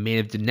 senator from Maine,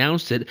 have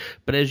denounced it.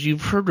 But as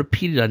you've heard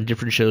repeated on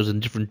different shows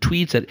and different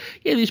tweets, that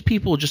these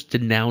people just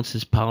denounce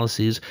his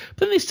policies, but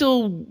then they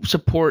still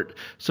support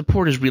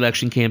his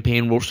re-election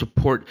campaign, will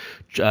support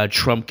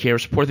Trump Care,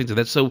 support things like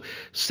that. So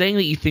saying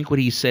that you think what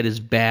he said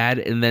is bad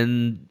and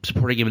then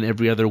supporting him in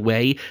every other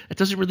way, that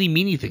doesn't really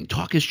mean anything.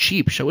 Talk is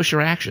cheap. Show us your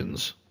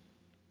actions.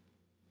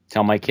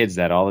 Tell my kids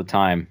that all the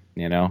time.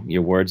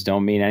 Your words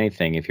don't mean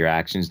anything if your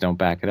actions don't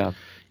back it up.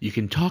 You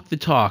can talk the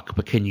talk,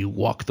 but can you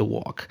walk the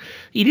walk?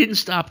 He didn't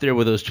stop there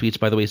with those tweets,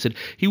 by the way. He said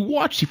he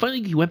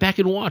went back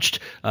and watched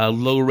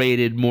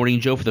low-rated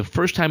Morning Joe for the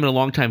first time in a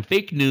long time.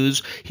 Fake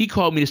news. He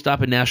called me to stop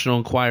a National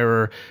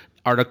Enquirer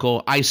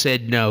article. I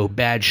said no.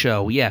 Bad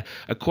show. Yeah.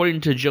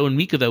 According to Joe and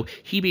Mika, though,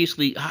 he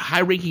basically,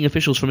 high-ranking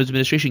officials from his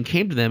administration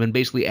came to them and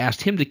basically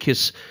asked him to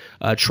kiss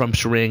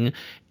Trump's ring,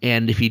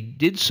 and if he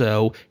did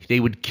so, they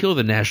would kill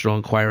the National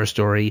Enquirer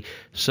story.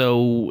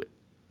 So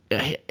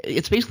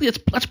it's basically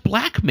that's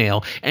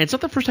blackmail, and it's not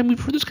the first time we've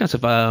heard this kind of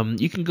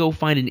stuff. You can go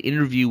find an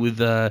interview with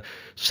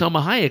Selma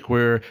Hayek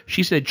where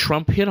she said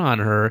Trump hit on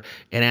her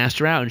and asked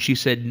her out, and she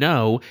said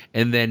no,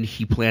 and then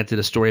he planted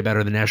a story about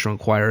her in the National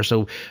Enquirer.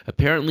 So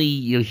apparently,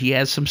 he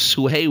has some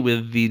sway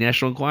with the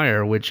National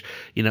Enquirer, which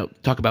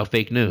talk about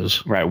fake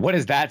news. Right. What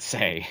does that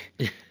say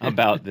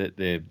about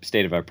the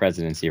state of our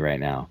presidency right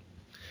now?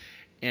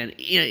 And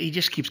he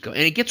just keeps going.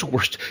 And it gets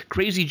worse.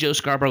 Crazy Joe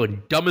Scarborough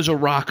and dumb as a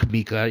rock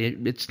Mika.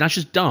 It's not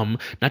just dumb,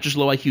 not just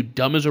low IQ,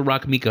 dumb as a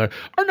rock Mika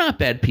are not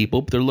bad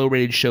people, but their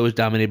low-rated show is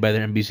dominated by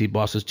their NBC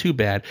bosses. Too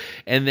bad.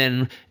 And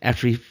then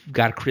after he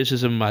got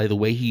criticism by the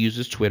way he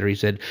uses Twitter, he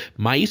said,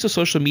 my use of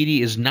social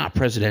media is not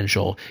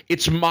presidential.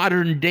 It's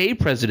modern-day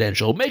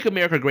presidential. Make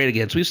America great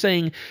again. So he's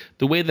saying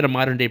the way that a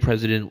modern-day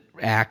president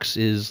acts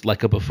is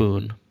like a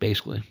buffoon,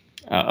 basically.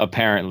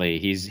 Apparently,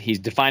 he's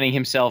defining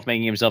himself,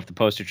 making himself the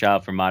poster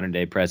child for modern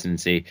day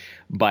presidency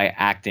by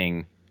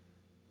acting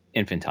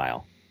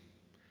infantile.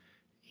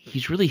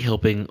 he's really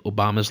helping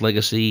Obama's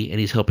legacy, and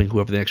he's helping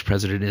whoever the next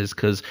president is,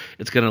 because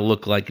it's going to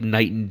look like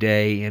night and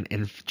day,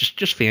 and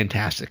just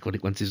fantastic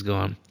once he's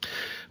gone,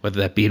 whether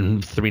that be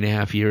in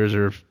 3.5 years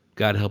or,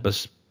 God help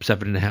us,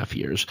 7.5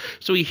 years.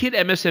 So he hit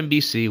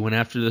MSNBC, went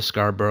after the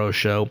Scarborough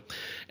show,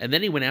 and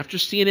then he went after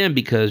CNN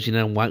because,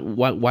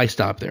 why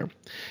stop there?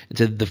 And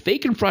said, the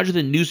fake and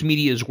fraudulent news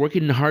media is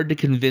working hard to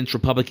convince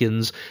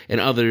Republicans and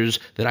others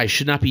that I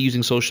should not be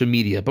using social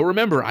media. But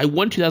remember, I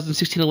won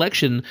 2016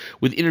 election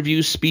with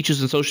interviews, speeches,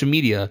 and social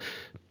media.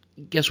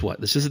 Guess what?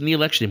 This isn't the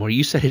election anymore.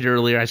 You said it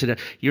earlier. I said,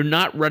 you're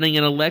not running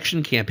an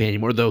election campaign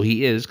anymore, though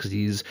he is, because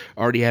he's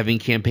already having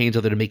campaigns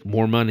out there to make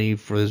more money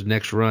for his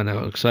next run.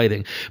 How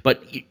exciting.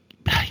 But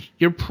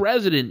you're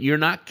president. You're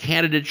not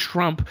candidate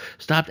Trump.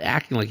 Stop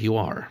acting like you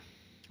are.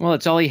 Well,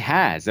 it's all he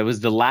has. That was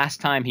the last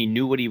time he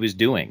knew what he was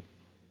doing.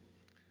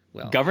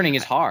 Well, governing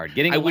is hard.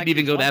 I wouldn't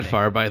even go that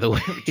far, by the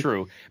way.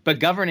 True. But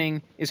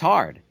governing is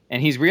hard,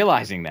 and he's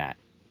realizing that.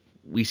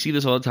 We see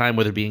this all the time,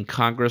 whether it be in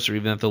Congress or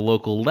even at the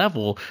local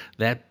level,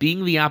 that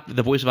being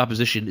the voice of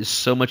opposition is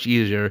so much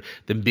easier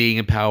than being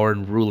in power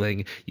and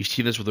ruling. You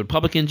see this with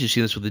Republicans. You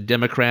see this with the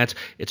Democrats.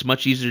 It's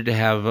much easier to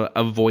have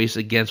a voice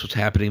against what's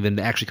happening than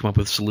to actually come up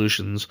with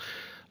solutions.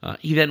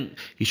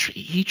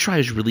 He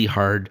tries really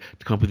hard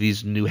to come up with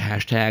these new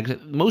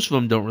hashtags. Most of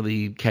them don't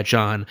really catch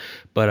on,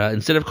 but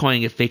instead of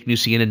calling it fake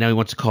news CNN, now he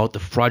wants to call it the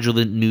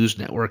fraudulent news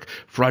network,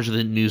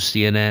 fraudulent news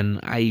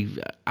CNN.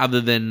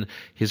 Other than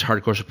his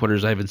hardcore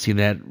supporters, I haven't seen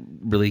that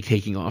really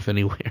taking off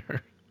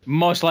anywhere.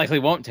 Most likely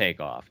won't take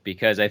off,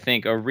 because I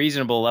think a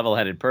reasonable,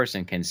 level-headed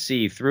person can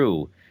see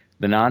through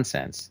the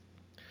nonsense.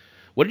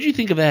 What did you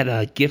think of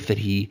that GIF that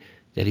he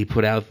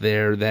put out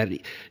there? That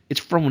it's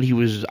from when he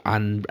was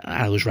on,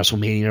 it was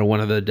WrestleMania or one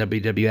of the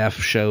WWF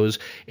shows,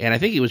 and I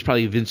think it was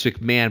probably Vince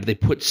McMahon, but they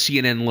put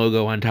CNN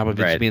logo on top of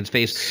Vince McMahon's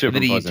face, and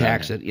then he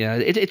attacks it. Yeah,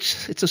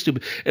 it's a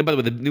stupid. And by the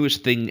way, the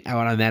newest thing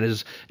out on that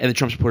is, and the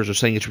Trump supporters are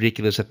saying it's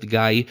ridiculous that the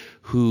guy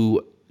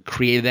who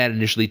created that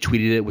initially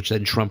tweeted it, which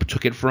then Trump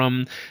took it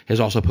from, has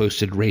also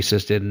posted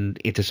racist and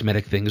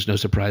anti-Semitic things. No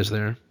surprise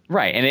there.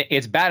 Right, and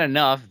it's bad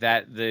enough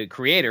that the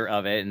creator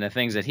of it and the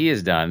things that he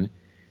has done.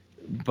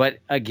 But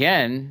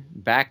again,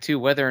 back to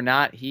whether or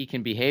not he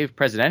can behave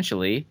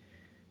presidentially,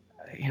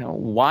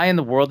 why in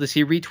the world is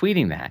he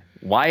retweeting that?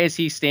 Why is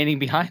he standing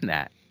behind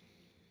that?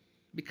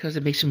 Because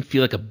it makes him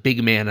feel like a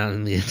big man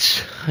on the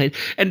inside.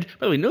 And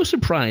by the way, no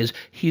surprise,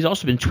 he's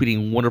also been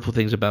tweeting wonderful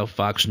things about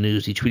Fox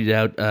News. He tweeted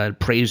out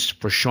praise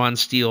for Sean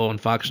Steele on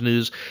Fox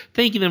News,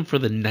 thanking them for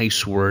the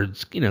nice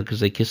words, because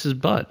they kiss his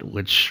butt,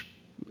 which,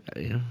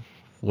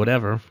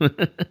 whatever.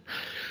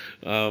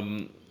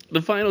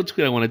 The final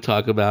tweet I want to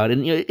talk about,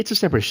 and it's a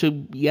separate.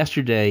 So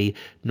yesterday,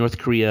 North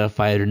Korea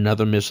fired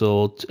another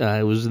missile.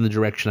 It was in the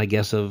direction, I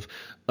guess, of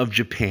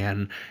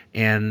Japan,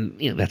 and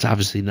that's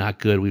obviously not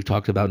good. We've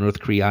talked about North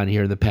Korea on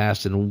here in the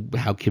past and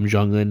how Kim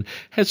Jong-un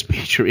has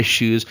major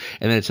issues,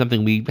 and that it's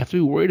something we have to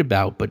be worried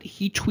about. But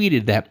he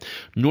tweeted that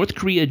North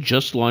Korea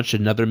just launched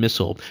another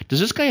missile. Does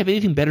this guy have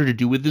anything better to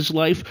do with his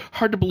life?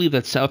 Hard to believe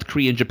that South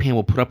Korea and Japan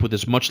will put up with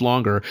this much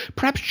longer.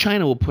 Perhaps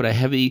China will put a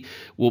heavy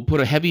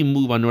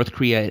move on North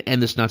Korea and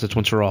end this nonsense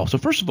once for all. So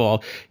first of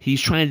all, he's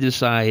trying to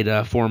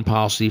decide foreign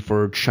policy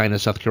for China,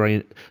 South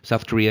Korea,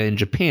 and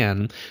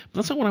Japan. But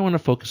that's not what I want to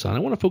focus on. I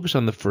want to focus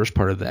on the first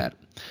part of that.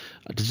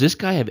 Does this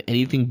guy have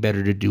anything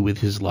better to do with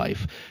his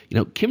life?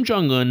 Kim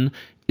Jong-un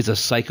is a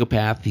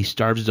psychopath. He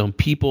starves his own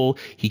people.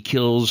 He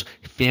kills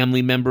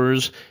family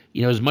members.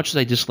 As much as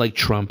I dislike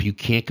Trump, you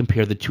can't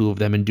compare the two of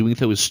them, and doing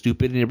so is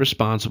stupid and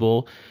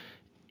irresponsible,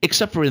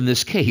 except for in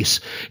this case,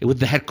 with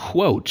that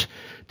quote.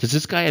 Does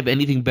this guy have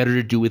anything better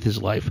to do with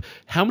his life?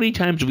 How many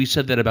times have we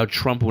said that about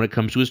Trump when it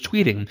comes to his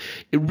tweeting?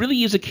 It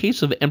really is a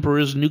case of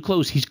emperor's new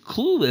clothes. He's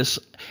clueless,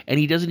 and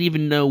he doesn't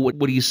even know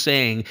what he's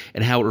saying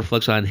and how it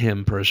reflects on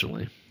him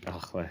personally.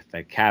 Oh,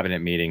 that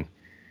cabinet meeting.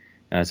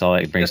 That's all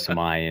it brings to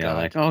mind.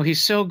 Like, oh,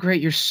 he's so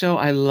great.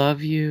 I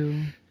love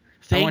you.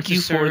 Thank you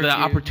for the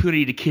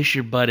opportunity to kiss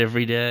your butt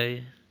every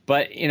day.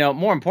 But,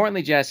 more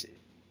importantly, Jess,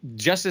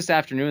 just this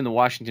afternoon, the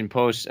Washington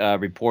Post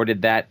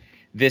reported that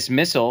this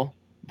missile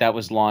that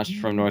was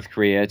launched from North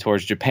Korea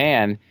towards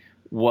Japan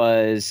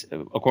was,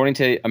 according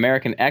to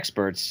American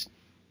experts,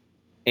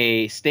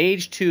 a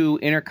stage 2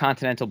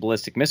 intercontinental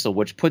ballistic missile,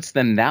 which puts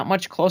them that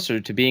much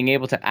closer to being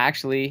able to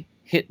actually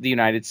hit the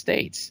United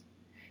States.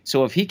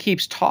 So if he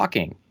keeps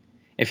talking,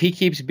 if he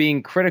keeps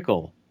being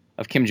critical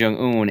of Kim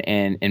Jong-un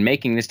and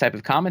making this type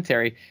of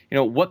commentary,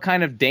 what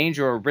kind of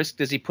danger or risk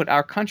does he put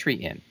our country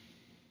in?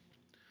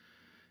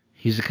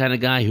 He's the kind of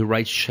guy who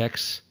writes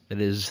checks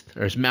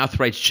his mouth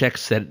writes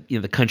checks that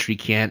the country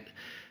can't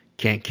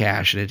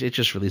cash, and it's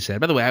just really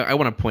sad. By the way, I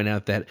want to point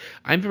out that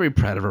I'm very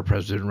proud of our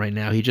president right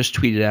now. He just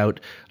tweeted out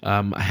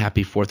a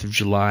happy 4th of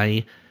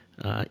July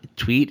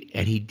tweet,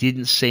 and he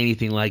didn't say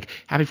anything like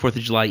happy 4th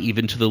of July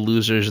even to the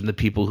losers and the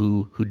people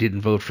who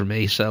didn't vote for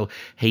me. So,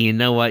 hey, you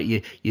know what?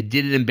 You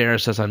didn't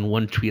embarrass us on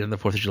one tweet on the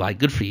 4th of July.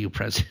 Good for you,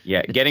 President.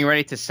 Yeah, getting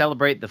ready to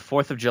celebrate the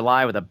 4th of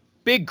July with a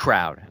big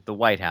crowd at the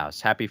White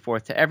House. Happy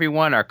 4th to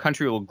everyone. Our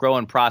country will grow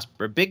and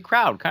prosper. Big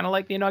crowd, kind of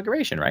like the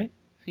inauguration, right?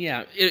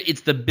 Yeah,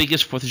 it's the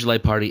biggest 4th of July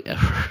party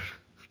ever.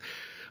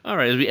 All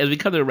right, as we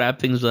come to wrap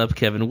things up,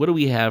 Kevin, what do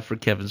we have for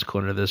Kevin's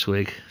Corner this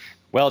week?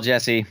 Well,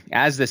 Jesse,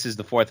 as this is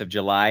the 4th of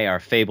July, our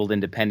fabled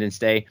Independence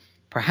Day,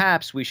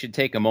 perhaps we should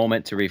take a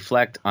moment to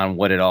reflect on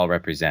what it all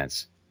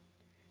represents.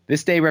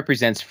 This day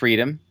represents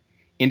freedom,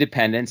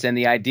 independence, and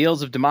the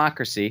ideals of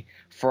democracy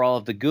for all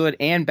of the good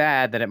and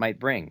bad that it might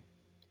bring.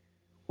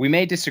 We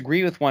may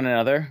disagree with one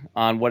another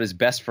on what is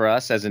best for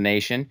us as a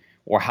nation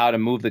or how to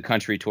move the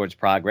country towards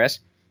progress,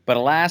 but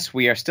alas,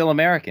 we are still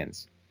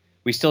Americans.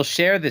 We still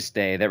share this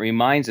day that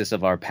reminds us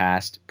of our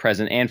past,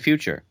 present, and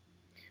future,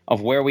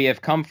 of where we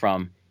have come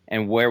from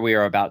and where we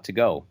are about to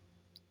go.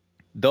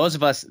 Those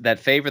of us that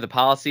favor the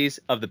policies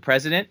of the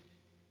president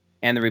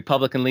and the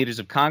Republican leaders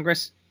of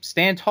Congress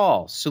stand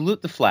tall,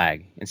 salute the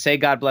flag, and say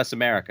God bless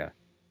America.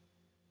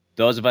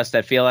 Those of us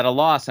that feel at a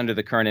loss under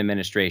the current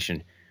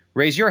administration,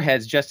 raise your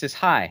heads just as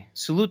high,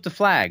 salute the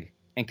flag,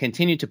 and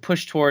continue to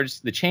push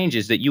towards the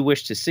changes that you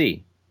wish to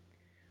see.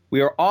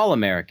 We are all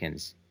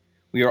Americans.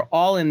 We are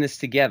all in this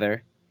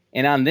together,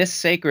 and on this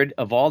sacred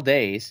of all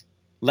days,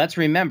 let's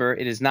remember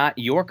it is not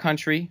your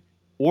country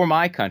or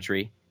my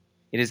country,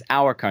 it is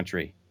our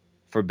country,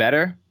 for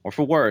better or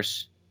for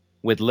worse,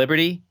 with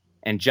liberty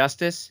and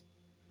justice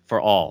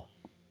for all.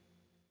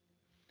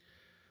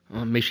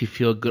 Well, it makes you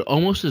feel good,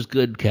 almost as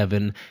good,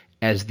 Kevin,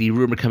 as the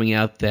rumor coming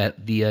out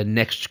that the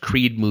next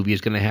Creed movie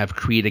is going to have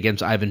Creed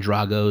against Ivan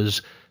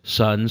Drago's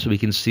son, so we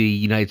can see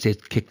United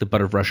States kick the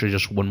butt of Russia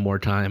just one more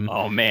time.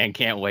 Oh, man,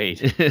 can't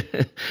wait.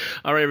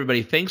 All right,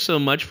 everybody, thanks so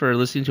much for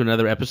listening to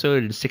another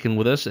episode and sticking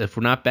with us. If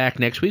we're not back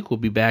next week, we'll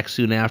be back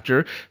soon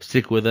after.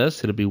 Stick with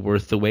us. It'll be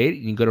worth the wait.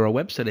 You can go to our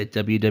website at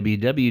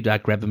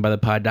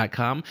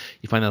www.grabthembythepod.com.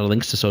 You find out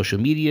links to social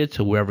media,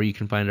 to wherever you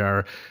can find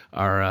our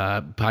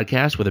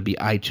podcast, whether it be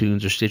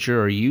iTunes or Stitcher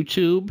or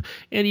YouTube,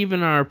 and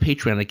even our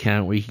Patreon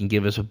account where you can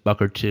give us $1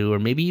 or $2 or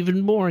maybe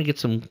even more and get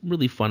some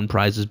really fun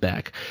prizes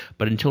back.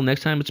 But until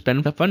next time, it's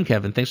been fun,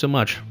 Kevin. Thanks so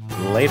much.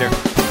 Later.